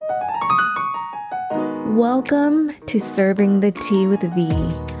Welcome to Serving the Tea with V.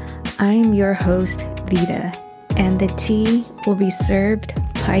 I'm your host, Vita, and the tea will be served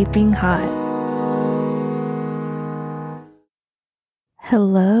piping hot.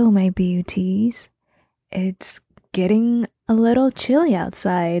 Hello, my beauties. It's getting a little chilly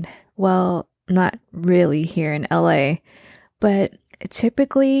outside. Well, not really here in LA, but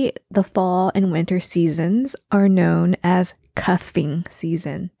typically the fall and winter seasons are known as cuffing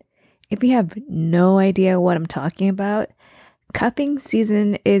season. If you have no idea what I'm talking about, cuffing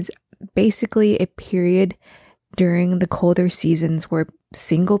season is basically a period during the colder seasons where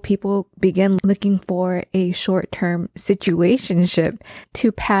single people begin looking for a short-term situationship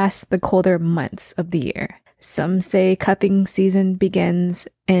to pass the colder months of the year. Some say cuffing season begins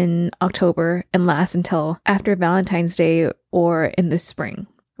in October and lasts until after Valentine's Day or in the spring,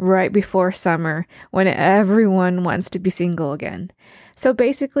 right before summer when everyone wants to be single again. So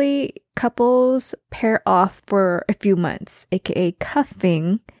basically, couples pair off for a few months, aka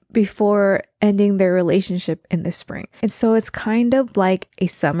cuffing, before ending their relationship in the spring. And so it's kind of like a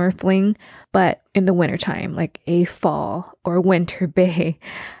summer fling, but in the wintertime, like a fall or winter bay.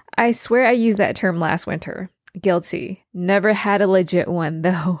 I swear I used that term last winter. Guilty. Never had a legit one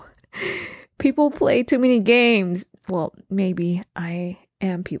though. People play too many games. Well, maybe I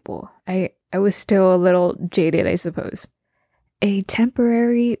am people. I was still a little jaded, I suppose. A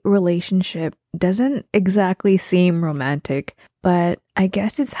temporary relationship doesn't exactly seem romantic, but I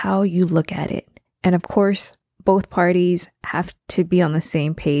guess it's how you look at it. And of course, both parties have to be on the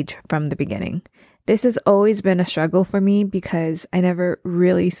same page from the beginning. This has always been a struggle for me because I never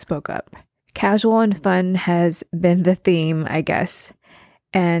really spoke up. Casual and fun has been the theme, I guess.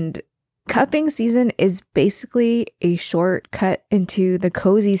 And cuffing season is basically a shortcut into the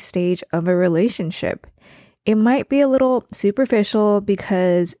cozy stage of a relationship. It might be a little superficial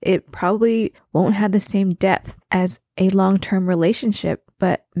because it probably won't have the same depth as a long-term relationship,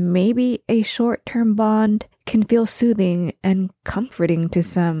 but maybe a short-term bond can feel soothing and comforting to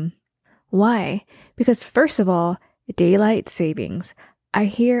some. Why? Because first of all, daylight savings. I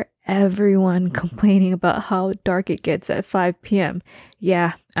hear everyone complaining about how dark it gets at 5 p.m.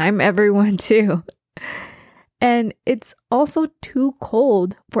 Yeah, I'm everyone too. And it's also too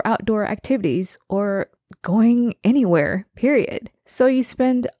cold for outdoor activities or going anywhere, period. So you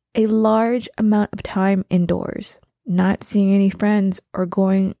spend a large amount of time indoors. Not seeing any friends or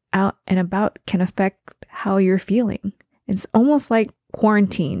going out and about can affect how you're feeling. It's almost like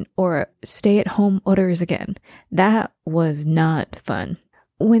quarantine or stay-at-home orders again. That was not fun.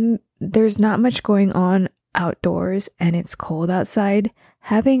 When there's not much going on outdoors and it's cold outside,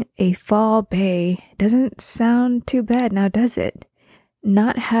 having a fall bay doesn't sound too bad now, does it?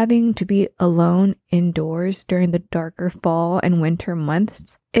 Not having to be alone indoors during the darker fall and winter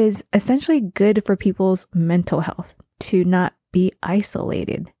months is essentially good for people's mental health, to not be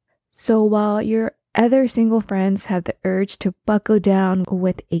isolated. So while your other single friends have the urge to buckle down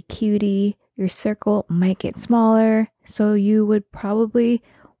with a cutie, your circle might get smaller, so you would probably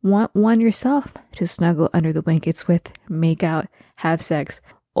want one yourself to snuggle under the blankets with, make out, have sex,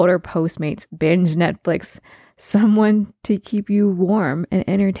 order Postmates, binge Netflix, someone to keep you warm and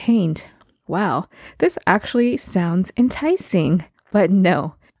entertained. Wow, this actually sounds enticing. But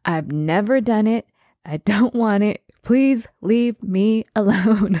no, I've never done it. I don't want it. Please leave me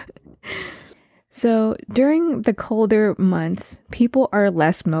alone. So during the colder months, people are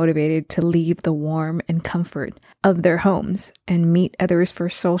less motivated to leave the warmth and comfort of their homes and meet others for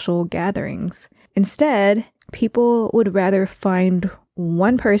social gatherings. Instead, people would rather find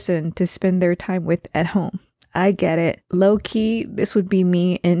one person to spend their time with at home. I get it. Low key, this would be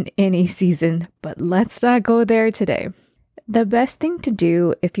me in any season, but let's not go there today. The best thing to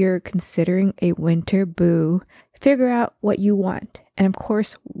do if you're considering a winter boo, figure out what you want and of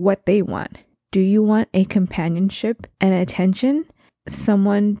course what they want. Do you want a companionship and attention?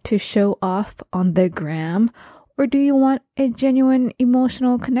 Someone to show off on the gram? Or do you want a genuine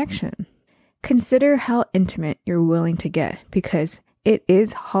emotional connection? Consider how intimate you're willing to get because it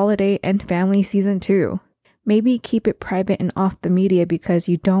is holiday and family season too. Maybe keep it private and off the media because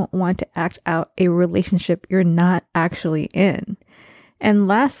you don't want to act out a relationship you're not actually in. And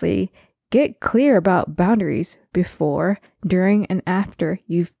lastly, get clear about boundaries before, during, and after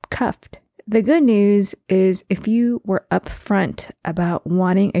you've cuffed. The good news is if you were upfront about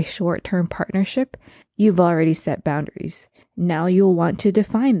wanting a short-term partnership, you've already set boundaries. Now you'll want to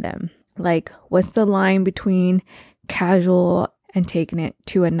define them. Like, what's the line between casual and taking it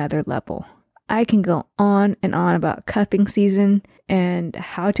to another level? I can go on and on about cuffing season and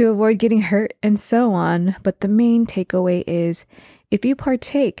how to avoid getting hurt and so on, but the main takeaway is if you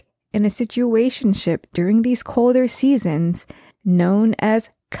partake in a situationship during these colder seasons known as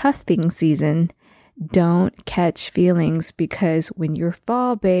cuffing season, don't catch feelings, because when your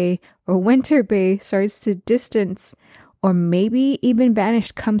fall bae or winter bae starts to distance or maybe even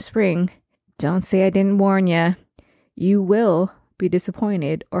vanish come spring, don't say I didn't warn ya. You will be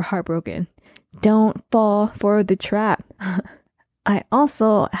disappointed or heartbroken. Don't fall for the trap. I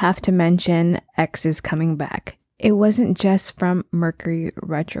also have to mention X is coming back. It wasn't just from Mercury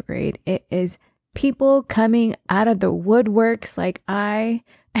retrograde. It is people coming out of the woodworks. Like, I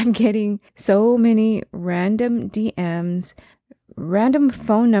am getting so many random DMs, random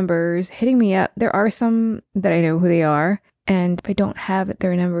phone numbers hitting me up. There are some that I know who they are, and if I don't have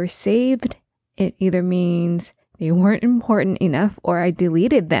their number saved, it either means they weren't important enough or I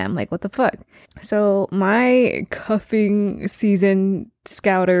deleted them. Like, what the fuck? So my cuffing season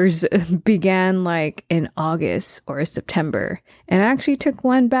scouters began like in August or September. And I actually took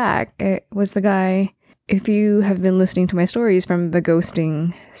one back. It was the guy, if you have been listening to my stories, from the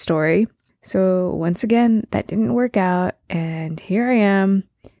ghosting story. So once again, that didn't work out. And here I am,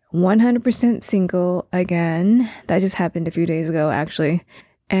 100% single again. That just happened a few days ago, actually.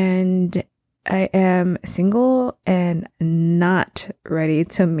 And I am single and not ready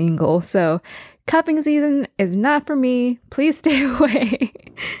to mingle. So cupping season is not for me. Please stay away.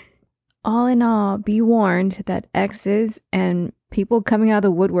 All in all, be warned that exes and people coming out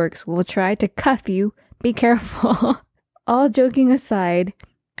of the woodworks will try to cuff you. Be careful. All joking aside,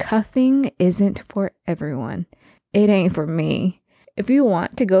 cuffing isn't for everyone. It ain't for me. If you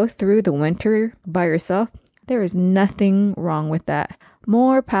want to go through the winter by yourself, there is nothing wrong with that.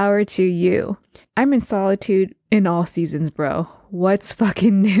 More power to you. I'm in solitude in all seasons, bro. What's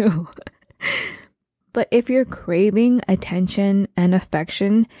fucking new? But if you're craving attention and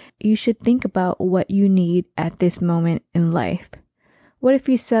affection, you should think about what you need at this moment in life. What if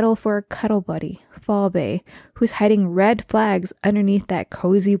you settle for a cuddle buddy, fall bae, who's hiding red flags underneath that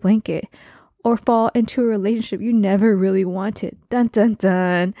cozy blanket? Or fall into a relationship you never really wanted? Dun dun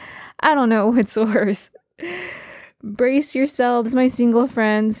dun. I don't know what's worse. Brace yourselves, my single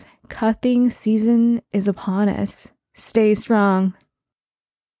friends. Cuffing season is upon us. Stay strong.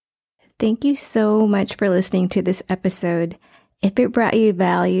 Thank you so much for listening to this episode. If it brought you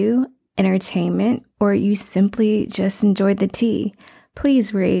value, entertainment, or you simply just enjoyed the tea,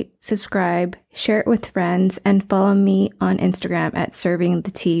 please rate, subscribe, share it with friends, and follow me on Instagram at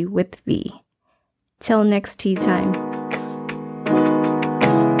servingtheteawithv. Till next tea time.